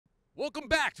Welcome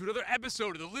back to another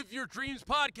episode of the Live Your Dreams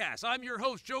podcast. I'm your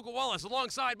host, Joe Gawalis,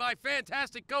 alongside my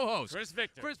fantastic co-host, Chris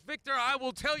Victor. Chris Victor, I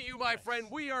will tell you, my friend,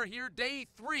 we are here day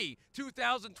 3,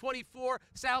 2024,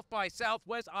 South by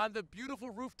Southwest on the beautiful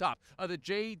rooftop of the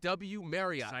JW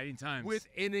Marriott. Exciting times. With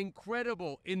an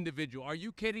incredible individual. Are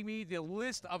you kidding me? The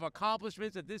list of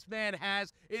accomplishments that this man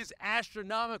has is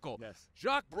astronomical. Yes.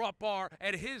 Jacques Brautbar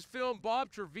and his film Bob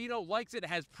Trevino Likes It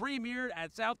has premiered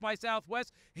at South by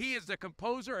Southwest. He is the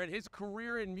composer, and his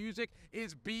career in music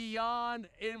is beyond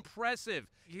impressive.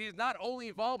 He is not only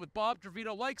involved with Bob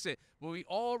Trevino Likes It, but we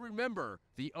all remember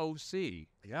the OC.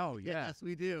 Oh, yeah. Yes,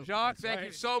 we do. Jacques, That's thank right.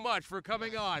 you so much for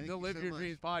coming on Thank the you Live so Your much.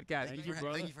 Dreams podcast. Thank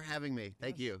you for having me.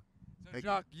 Thank you. So,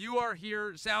 Jacques, you are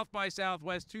here, South by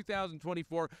Southwest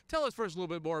 2024. Tell us first a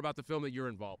little bit more about the film that you're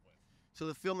involved with. So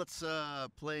the film that's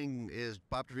playing is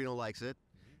Bob Trevino Likes It,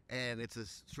 and it's a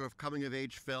sort of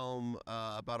coming-of-age film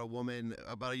about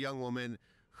a young woman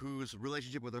whose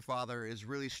relationship with her father is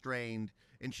really strained,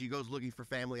 and she goes looking for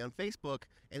family on Facebook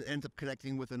and ends up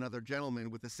connecting with another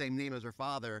gentleman with the same name as her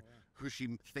father, who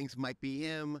she thinks might be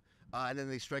him, and then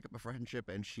they strike up a friendship,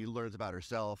 and she learns about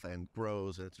herself and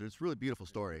grows. And it's a really beautiful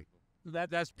story.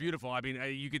 That's beautiful. I mean,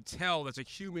 you could tell that's a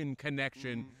human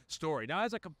connection story. Now,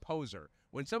 as a composer,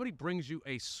 when somebody brings you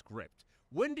a script,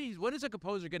 when does a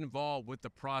composer get involved with the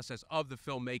process of the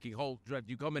filmmaking? Do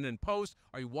you come in and post?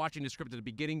 Are you watching the script at the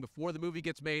beginning before the movie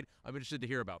gets made? I'm interested to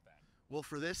hear about that. Well,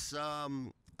 for this,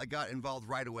 I got involved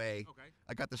right away. Okay.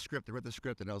 I got the script, I read the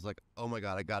script, and I was like, oh my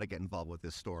God, I got to get involved with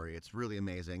this story. It's really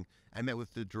amazing. I met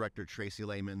with the director, Tracy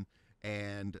Lehman,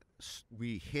 and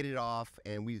we hit it off,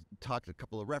 and we talked a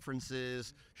couple of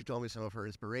references. She told me some of her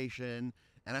inspiration,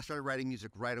 and I started writing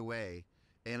music right away.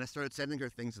 And I started sending her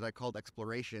things that I called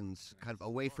explorations, kind of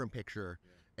away from picture.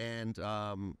 And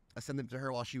I sent them to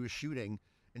her while she was shooting,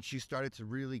 and she started to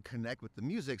really connect with the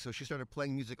music. So she started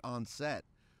playing music on set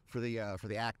for the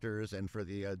actors and for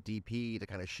the DP to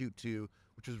kind of shoot to,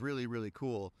 which was really, really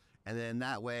cool. And then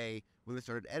that way, when they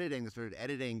started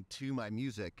editing to my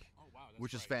music, Oh, wow,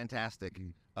 which is fantastic.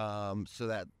 So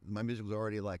that my music was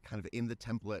already like kind of in the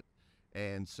template.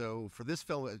 And so for this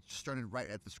film, it started right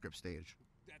at the script stage.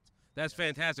 That's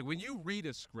fantastic. When you read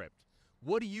a script,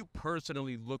 what do you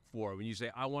personally look for when you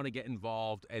say, I want to get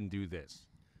involved and do this?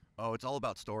 Oh, it's all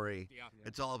about story. Yeah.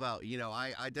 It's all about,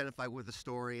 I identify with the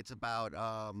story. It's about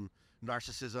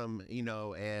narcissism,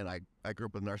 and I grew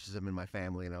up with narcissism in my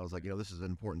family, and I was like, this is an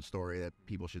important story that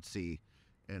people should see,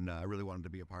 and I really wanted to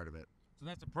be a part of it. So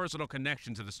that's a personal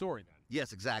connection to the story then.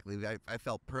 Yes, exactly. I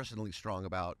felt personally strong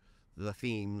about the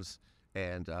themes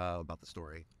and about the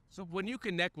story. So when you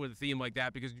connect with a theme like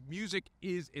that, because music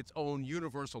is its own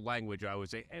universal language, I would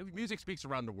say, music speaks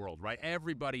around the world, right?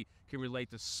 Everybody can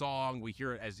relate to song. We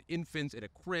hear it as infants in a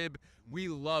crib. We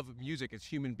love music as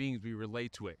human beings. We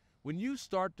relate to it. When you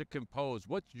start to compose,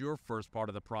 what's your first part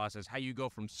of the process? How you go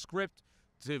from script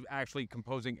to actually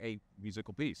composing a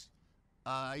musical piece?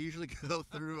 I usually go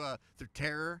through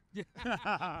terror.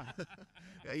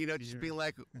 Just being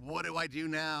like, what do I do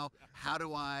now? How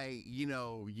do I,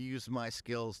 use my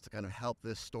skills to kind of help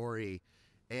this story?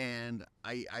 And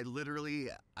I literally,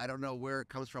 I don't know where it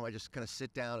comes from. I just kind of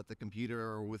sit down at the computer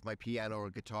or with my piano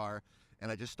or guitar, and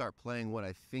I just start playing what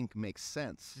I think makes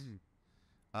sense.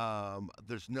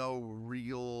 There's no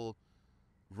real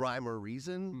rhyme or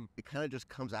reason. It kind of just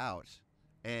comes out,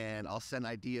 and I'll send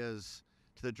ideas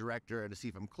to the director to see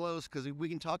if I'm close, because we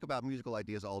can talk about musical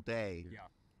ideas all day. Yeah.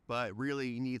 But really,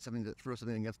 you need something to throw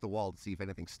something against the wall to see if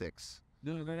anything sticks.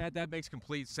 No, that makes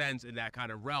complete sense in that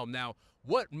kind of realm. Now,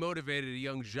 what motivated a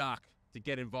young Jacques to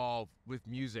get involved with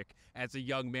music as a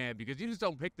young man? Because you just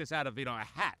don't pick this out of a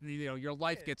hat. Your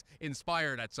life gets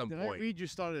inspired at some Did point. I read you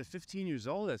started at 15 years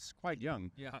old? That's quite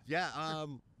young. Yeah. Yeah.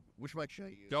 Which mic should I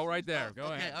use? Go right there. Go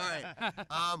Okay, ahead.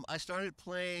 all right. I started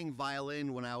playing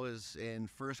violin when I was in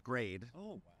first grade.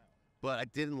 Oh, wow. But I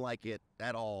didn't like it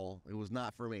at all. It was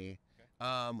not for me.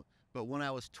 But when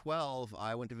I was 12,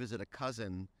 I went to visit a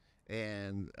cousin,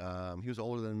 and he was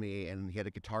older than me, and he had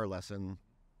a guitar lesson.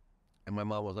 And my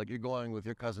mom was like, you're going with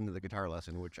your cousin to the guitar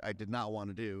lesson, which I did not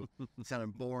want to do. It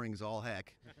sounded boring as all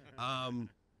heck. And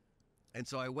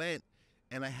so I went,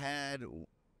 and I had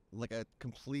like a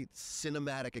complete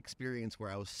cinematic experience where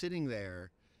I was sitting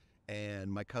there, and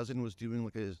my cousin was doing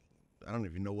like I don't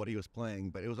even know what he was playing,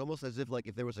 but it was almost as if like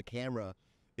if there was a camera,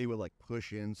 it would like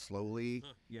push in slowly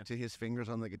to his fingers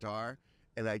on the guitar,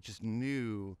 and I just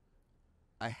knew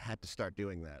I had to start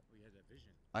doing that. You had that vision.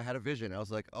 I had a vision. I was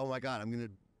like, oh my God, I'm gonna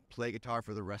play guitar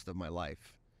for the rest of my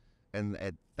life, and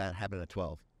that happened at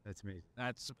 12. That's me.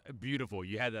 That's beautiful.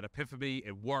 You had that epiphany.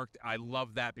 It worked. I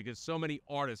love that because so many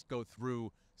artists go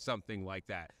through something like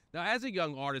that. Now, as a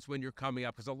young artist, when you're coming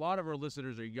up, because a lot of our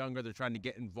listeners are younger, they're trying to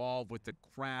get involved with the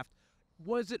craft,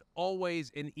 was it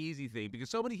always an easy thing? Because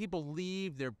so many people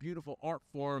leave their beautiful art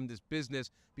form, this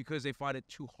business, because they find it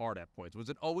too hard at points. Was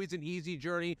it always an easy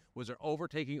journey? Was there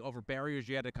overtaking over barriers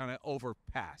you had to kind of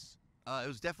overpass? It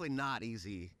was definitely not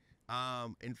easy.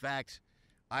 In fact,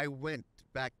 I went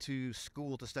back to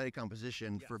school to study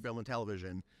composition for film and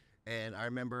television. And I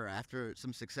remember after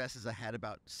some successes, I had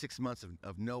about 6 months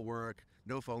of no work,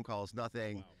 no phone calls,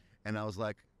 nothing. Wow. And I was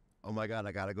like, oh my God,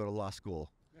 I got to go to law school.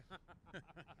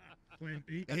 Plan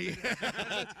B.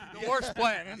 The worst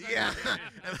plan. Yeah.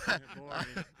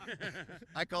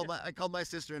 I called my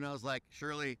sister and I was like,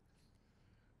 Shirley,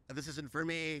 this isn't for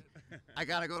me. I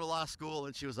got to go to law school.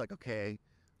 And she was like, okay,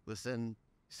 listen,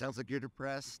 sounds like you're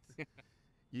depressed.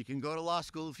 You can go to law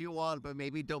school if you want, but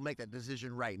maybe don't make that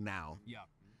decision right now. Yeah.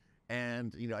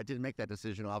 And, I didn't make that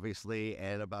decision, obviously.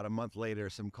 And about a month later,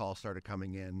 some calls started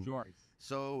coming in. Sure.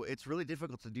 So it's really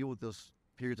difficult to deal with those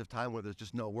periods of time where there's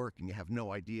just no work and you have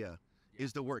no idea,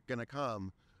 is the work going to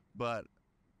come? But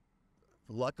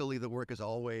luckily, the work has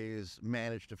always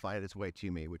managed to find its way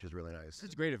to me, which is really nice.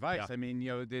 That's great advice. Yeah. I mean,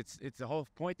 it's the whole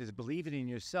point is believing in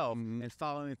yourself and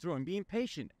following through and being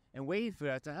patient and waiting for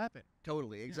that to happen.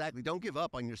 Totally, exactly. Don't give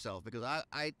up on yourself, because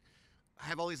I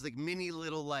have all these like mini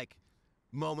little like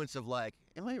moments of like,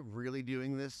 am I really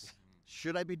doing this?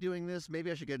 Should I be doing this?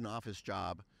 Maybe I should get an office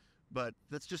job. But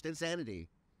that's just insanity.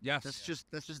 Yes. That's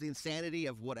just the insanity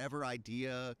of whatever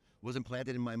idea was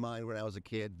implanted in my mind when I was a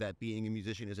kid that being a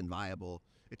musician isn't viable.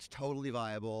 It's totally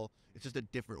viable. It's just a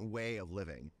different way of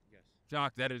living.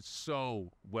 Jacques, that is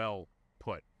so well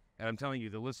put. And I'm telling you,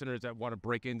 the listeners that want to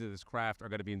break into this craft are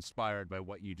going to be inspired by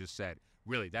what you just said.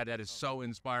 Really, that is so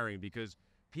inspiring, because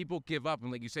people give up.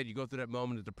 And like you said, you go through that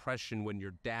moment of depression when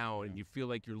you're down and you feel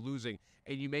like you're losing,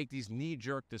 and you make these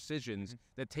knee-jerk decisions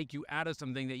that take you out of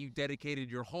something that you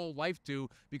dedicated your whole life to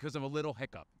because of a little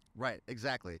hiccup. Right,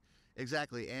 exactly.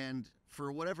 And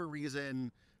for whatever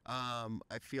reason, I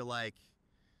feel like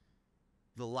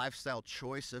the lifestyle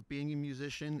choice of being a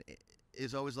musician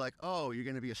is always like, oh, you're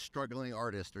going to be a struggling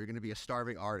artist or you're going to be a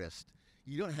starving artist.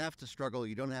 You don't have to struggle.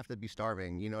 You don't have to be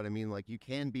starving. You know what I mean? Like, you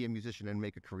can be a musician and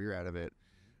make a career out of it.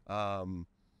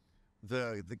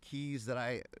 The keys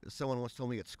that someone once told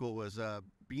me at school was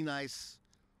be nice,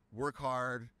 work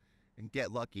hard, and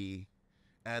get lucky.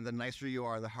 And the nicer you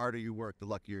are, the harder you work, the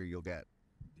luckier you'll get.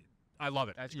 I love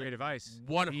it. That's great advice.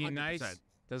 100%. Being nice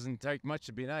doesn't take much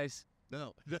to be nice.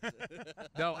 No.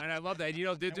 No, and I love that. And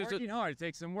working hard, it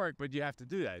takes some work, but you have to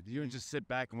do that. You don't just sit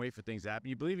back and wait for things to happen.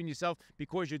 You believe in yourself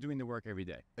because you're doing the work every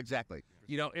day. Exactly.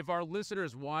 If our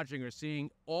listeners watching are seeing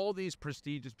all these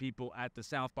prestigious people at the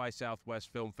South by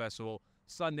Southwest Film Festival,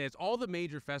 Sundance, all the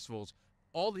major festivals,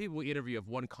 all the people we interview have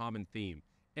one common theme.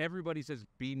 Everybody says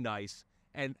be nice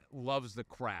and loves the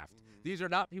craft. These are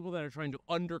not people that are trying to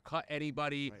undercut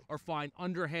anybody or find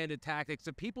underhanded tactics.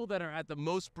 The people that are at the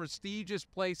most prestigious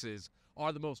places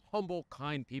are the most humble,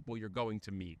 kind people you're going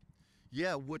to meet.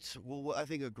 Yeah, what I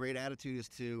think a great attitude is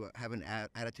to have an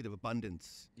attitude of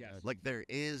abundance. Yes. Like, there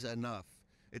is enough.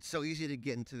 It's so easy to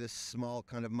get into this small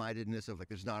kind of mindedness of like,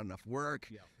 there's not enough work.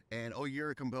 Yeah. And, oh, you're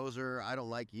a composer. I don't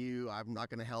like you. I'm not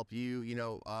going to help you.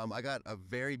 I got a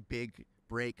very big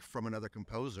break from another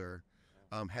composer,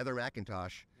 Heather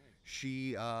McIntosh.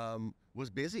 She was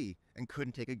busy and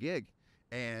couldn't take a gig.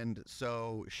 And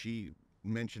so she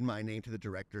mentioned my name to the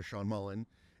director, Sean Mullen,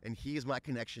 and he is my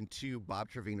connection to Bob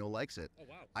Trevino Likes It. Oh,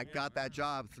 wow. I got that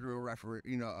job through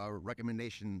a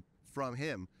recommendation from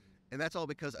him. And that's all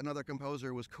because another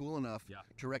composer was cool enough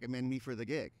to recommend me for the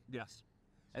gig. Yes.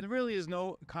 And there really is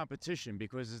no competition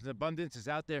because the abundance is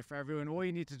out there for everyone. All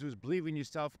you need to do is believe in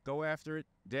yourself, go after it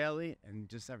daily, and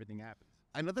just everything happens.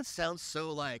 I know that sounds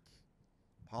so like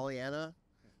Pollyanna,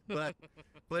 but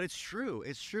it's true.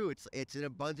 It's true. It's an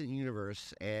abundant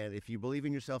universe, and if you believe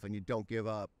in yourself and you don't give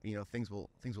up, things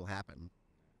will happen.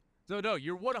 So no,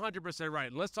 you're 100% right.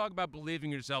 And let's talk about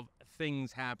believing in yourself,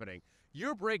 things happening.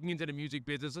 You're breaking into the music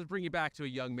business. Let's bring you back to a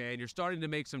young man. You're starting to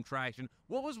make some traction.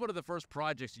 What was one of the first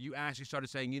projects that you actually started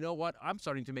saying, you know what, I'm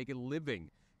starting to make a living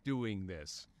doing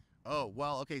this? Oh,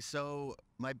 well, okay, so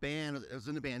my band, I was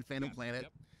in the band Phantom Planet,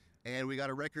 and we got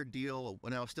a record deal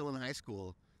when I was still in high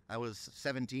school. I was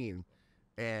 17,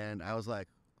 and I was like,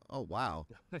 oh, wow,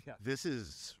 this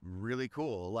is really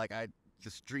cool. Like,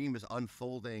 this dream is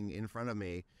unfolding in front of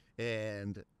me,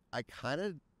 and I kind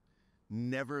of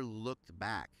never looked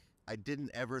back. I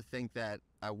didn't ever think that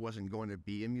I wasn't going to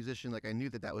be a musician. Like, I knew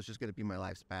that was just going to be my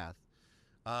life's path.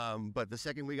 But the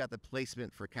second we got the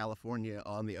placement for California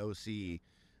on the OC,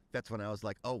 that's when I was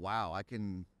like, oh, wow, I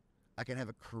can I can have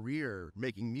a career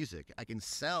making music. I can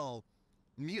sell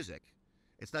music.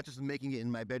 It's not just making it in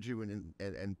my bedroom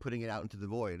and putting it out into the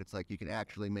void. It's like you can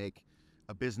actually make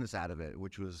a business out of it,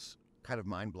 which was kind of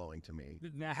mind-blowing to me.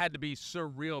 That had to be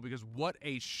surreal because what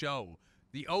a show.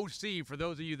 The OC, for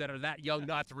those of you that are that young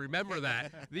not to remember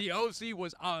that, the OC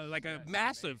was like a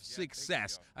massive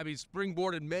success. I mean,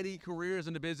 springboarded many careers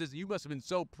in the business. You must have been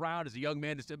so proud as a young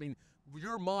man. I mean,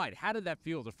 your mind, how did that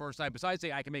feel the first time? Besides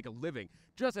saying I can make a living,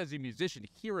 just as a musician,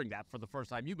 hearing that for the first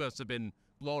time, you must have been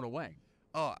blown away.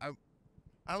 Oh,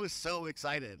 I was so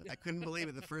excited. I couldn't believe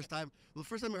it the first time. Well, the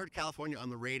first time I heard California on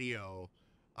the radio,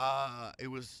 it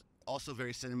was also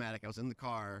very cinematic. I was in the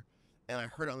car, and I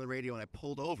heard it on the radio, and I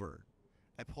pulled over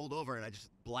and I just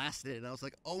blasted it, and I was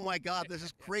like, oh my God, this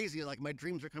is crazy. Like, my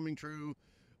dreams are coming true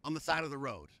on the side of the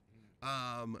road.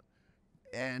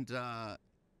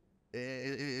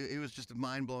 It was just a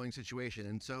mind-blowing situation.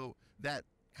 And so that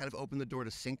kind of opened the door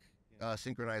to sync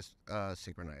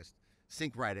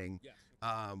writing. Yes.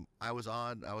 I was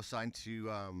signed to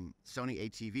Sony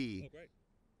ATV,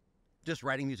 just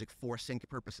writing music for sync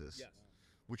purposes. Yes.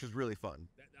 Which was really fun.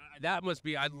 That must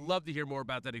be, I'd love to hear more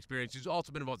about that experience. You've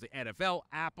also been involved with the NFL,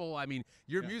 Apple. I mean,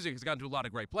 your music has gone to a lot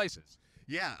of great places.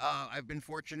 Yeah, I've been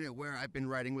fortunate where I've been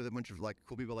writing with a bunch of like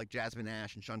cool people like Jasmine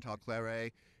Ash and Chantal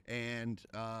Claret, and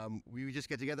we would just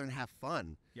get together and have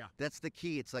fun. Yeah. That's the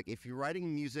key. It's like if you're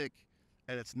writing music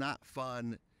and it's not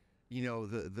fun, you know,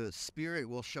 the spirit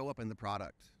will show up in the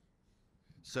product.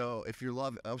 So if you're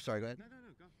oh, sorry, go ahead. No,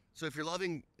 go. So if you're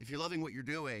loving what you're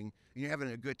doing and you're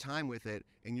having a good time with it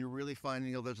and you're really finding,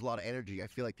 you know, there's a lot of energy, I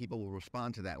feel like people will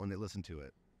respond to that when they listen to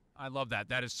it. I love that.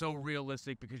 That is so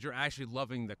realistic because you're actually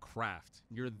loving the craft.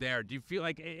 You're there. Do you feel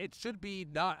like it should be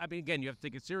not, I mean, again, you have to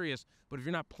take it serious, but if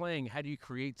you're not playing, how do you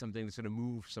create something that's going to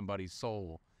move somebody's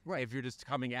soul? Right. If you're just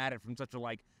coming at it from such a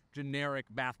like generic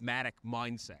mathematic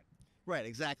mindset. Right,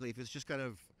 exactly. If it's just kind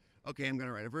of, okay, I'm going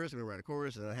to write a verse, I'm going to write a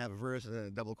chorus, and then I have a verse and then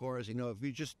a double chorus. You know, if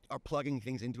you just are plugging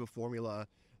things into a formula,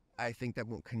 I think that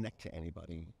won't connect to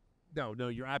anybody. No,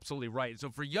 you're absolutely right. So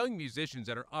for young musicians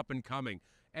that are up and coming,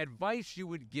 advice you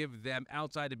would give them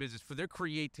outside the business for their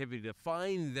creativity to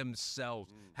find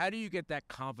themselves. How do you get that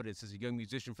confidence as a young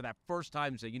musician for that first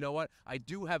time to say, you know what, I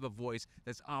do have a voice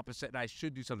that's opposite and I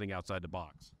should do something outside the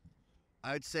box?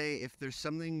 I would say if there's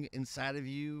something inside of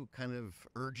you kind of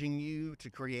urging you to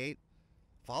create,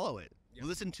 follow it,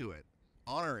 listen to it,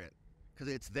 honor it,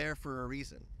 because it's there for a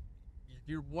reason.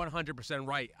 You're 100%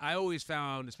 right. I always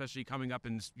found, especially coming up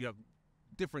in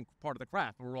different part of the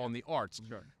craft, we're all in the arts,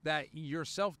 that your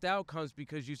self-doubt comes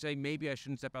because you say, maybe I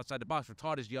shouldn't step outside the box. We're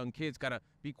taught as young kids, got to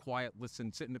be quiet,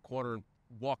 listen, sit in the corner, and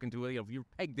walk into it. You're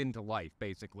pegged into life,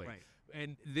 basically. Right.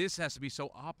 And this has to be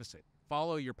so opposite.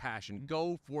 Follow your passion.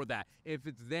 Go for that. If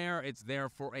it's there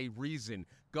for a reason.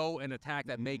 Go and attack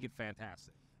that. Make it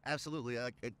fantastic. Absolutely.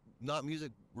 Not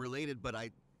music related, but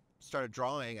I started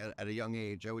drawing at a young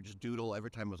age. I would just doodle every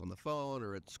time I was on the phone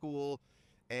or at school.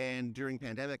 And during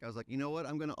pandemic, I was like, you know what?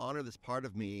 I'm going to honor this part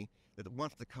of me that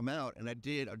wants to come out. And I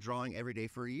did a drawing every day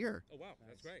for a year. Oh, wow.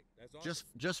 That's great. That's awesome.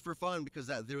 Just for fun, because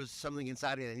there was something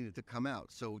inside me that needed to come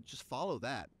out. So just follow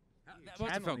that.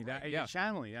 Channeling that,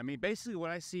 channeling. I mean, basically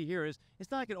what I see here is it's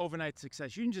not like an overnight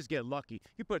success. You can just get lucky.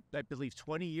 You put, I believe,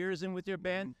 20 years in with your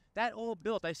band. That all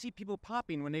built. I see people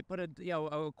popping when they put a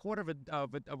quarter of a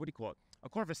what do you call it? A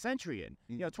quarter of a century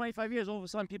in. 25 years. All of a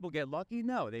sudden, people get lucky.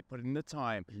 No, they put in the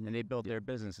time and they build their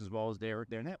business as well as their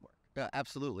network.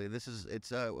 Absolutely.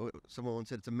 Someone once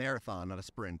said it's a marathon, not a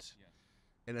sprint. Yeah.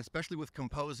 And especially with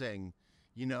composing.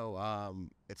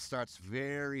 It starts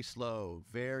very slow,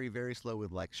 very, very slow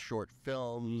with like short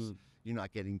films. You're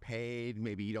not getting paid.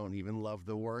 Maybe you don't even love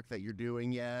the work that you're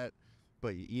doing yet.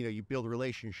 But, you build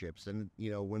relationships. And,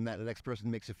 when the next person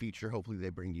makes a feature, hopefully they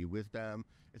bring you with them.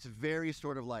 It's a very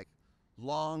sort of like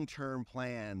long-term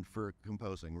plan for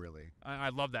composing, really. I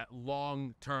love that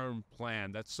long-term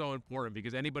plan. That's so important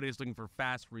because anybody who's looking for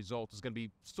fast results is going to be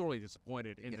sorely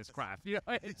disappointed in this craft.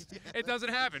 It doesn't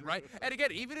happen, right? And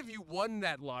again, even if you won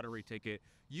that lottery ticket,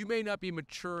 you may not be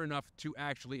mature enough to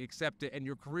actually accept it, and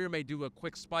your career may do a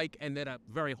quick spike and then a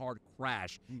very hard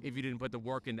crash if you didn't put the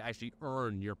work in to actually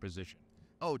earn your position.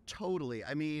 Oh, totally.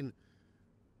 I mean,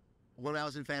 when I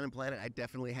was in Phantom Planet, I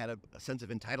definitely had a sense of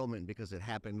entitlement because it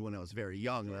happened when I was very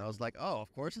young. And I was like, oh,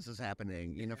 of course this is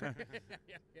happening.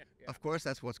 Of course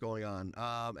that's what's going on.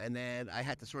 And then I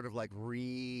had to sort of like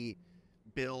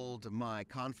rebuild my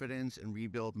confidence and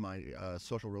rebuild my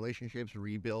social relationships,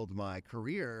 rebuild my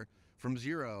career from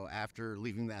zero after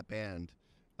leaving that band,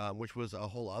 which was a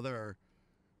whole other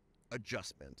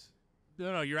adjustment.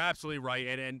 No, you're absolutely right.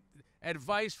 And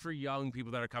advice for young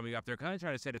people that are coming up. They're kind of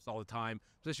trying to say this all the time,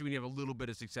 especially when you have a little bit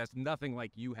of success, nothing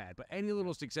like you had, but any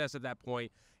little success at that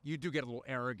point, you do get a little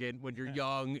arrogant when you're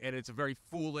young, and it's a very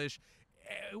foolish.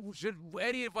 Should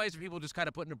any advice for people just kind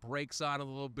of putting the brakes on a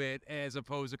little bit as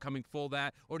opposed to coming full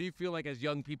that? Or do you feel like as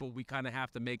young people, we kind of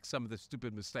have to make some of the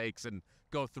stupid mistakes and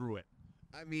go through it?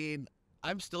 I mean,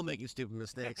 I'm still making stupid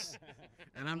mistakes,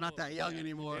 and I'm not that young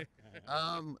anymore.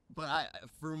 But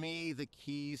for me, the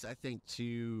keys, I think,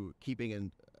 to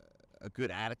keeping a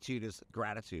good attitude is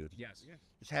gratitude. Yes. Yeah.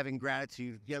 Just having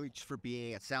gratitude, just for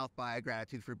being at South by,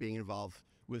 gratitude for being involved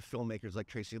with filmmakers like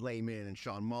Tracy Lehman and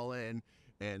Sean Mullen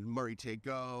and Murray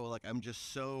Tago. Like, I'm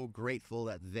just so grateful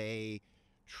that they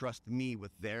trust me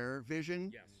with their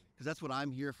vision. Yes. Because that's what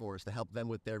I'm here for, is to help them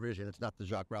with their vision. It's not the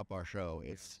Jacques Brautbar show.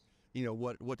 It's,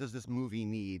 what does this movie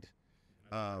need?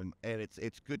 And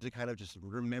it's good to kind of just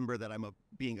remember that I'm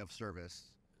being of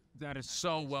service. That is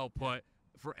so well put.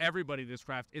 For everybody, this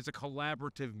craft is a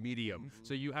collaborative medium.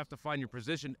 So you have to find your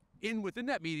position within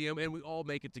that medium, and we all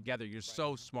make it together. You're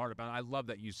so smart about it. I love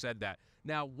that you said that.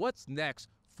 Now, what's next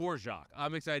for Jacques?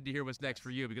 I'm excited to hear what's next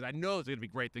for you, because I know there's going to be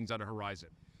great things on the horizon.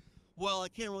 Well, I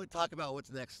can't really talk about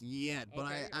what's next yet,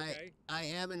 but I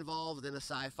am involved in a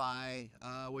sci-fi,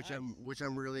 which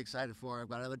I'm really excited for. I've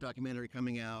got another documentary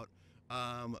coming out.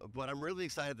 But I'm really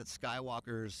excited that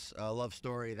Skywalker's love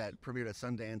story that premiered at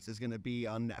Sundance is going to be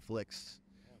on Netflix,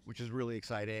 which is really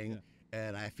exciting. Yeah.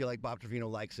 And I feel like Bob Trevino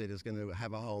Likes It is going to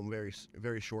have a home very,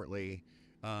 very shortly.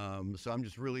 So I'm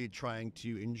just really trying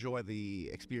to enjoy the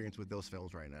experience with those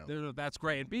films right now. That's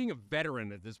great. And being a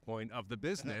veteran at this point of the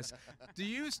business, do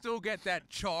you still get that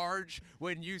charge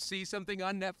when you see something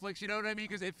on Netflix? You know what I mean?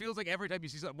 Because it feels like every time you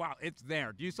see something, wow, it's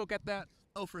there. Do you still get that?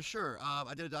 Oh, for sure.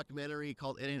 I did a documentary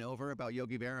called It Ain't Over about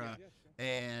Yogi Berra,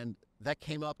 and that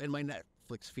came up in my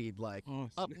Netflix feed, like,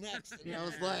 up next. And I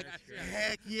was like,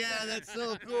 heck yeah, that's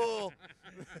so cool.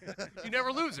 You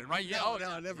never lose it, right? No,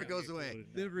 it never goes away.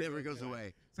 Never goes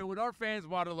away. So when our fans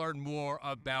want to learn more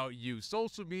about you,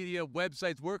 social media,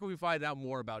 websites, where can we find out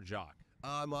more about Jacques?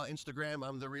 On Instagram,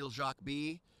 I'm The Real Jacques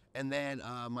B. And then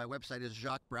my website is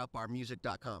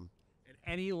jacquesbrautbarmusic.com.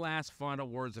 Any last final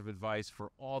words of advice for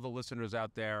all the listeners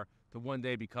out there to one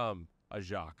day become a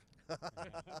Jacques?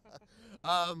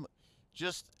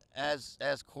 Just as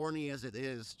corny as it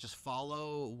is, just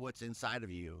follow what's inside of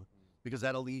you, because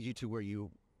that'll lead you to where you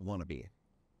want to be.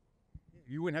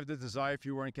 You wouldn't have the desire if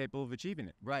you weren't capable of achieving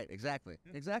it. Right, exactly.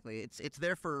 Exactly. It's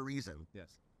there for a reason.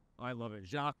 Yes. I love it.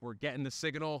 Jacques, we're getting the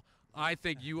signal. I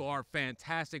think you are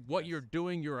fantastic. What you're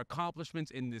doing, your accomplishments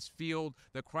in this field,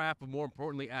 the craft, but more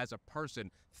importantly, as a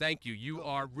person, thank you. You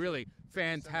are really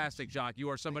fantastic, Jacques. You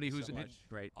are somebody who's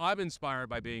great. I'm inspired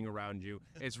by being around you.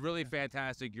 It's really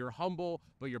fantastic. You're humble,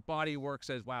 but your body work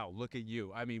says, wow, look at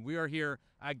you. I mean, we are here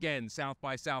again, South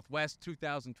by Southwest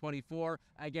 2024.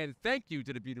 Again, thank you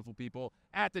to the beautiful people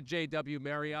at the JW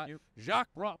Marriott. Jacques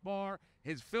Brautbar.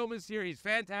 His film is here. He's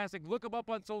fantastic. Look him up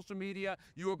on social media.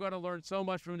 You are going to learn so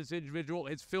much from this individual.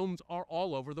 His films are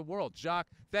all over the world. Jacques,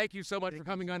 thank you so much for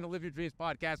coming on the Live Your Dreams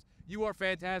podcast. You are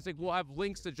fantastic. We'll have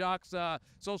links to Jacques'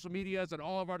 social medias and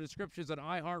all of our descriptions on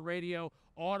iHeartRadio,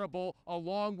 Audible,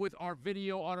 along with our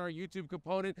video on our YouTube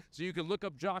component, so you can look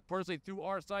up Jacques personally through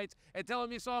our sites and tell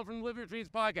him you saw him from the Live Your Dreams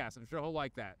podcast. I'm sure he'll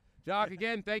like that. Jacques,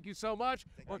 again, thank you so much.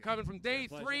 We're coming from day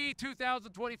 3,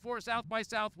 2024, South by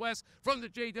Southwest from the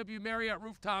JW Marriott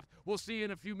rooftop. We'll see you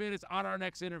in a few minutes on our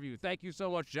next interview. Thank you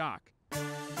so much, Jacques.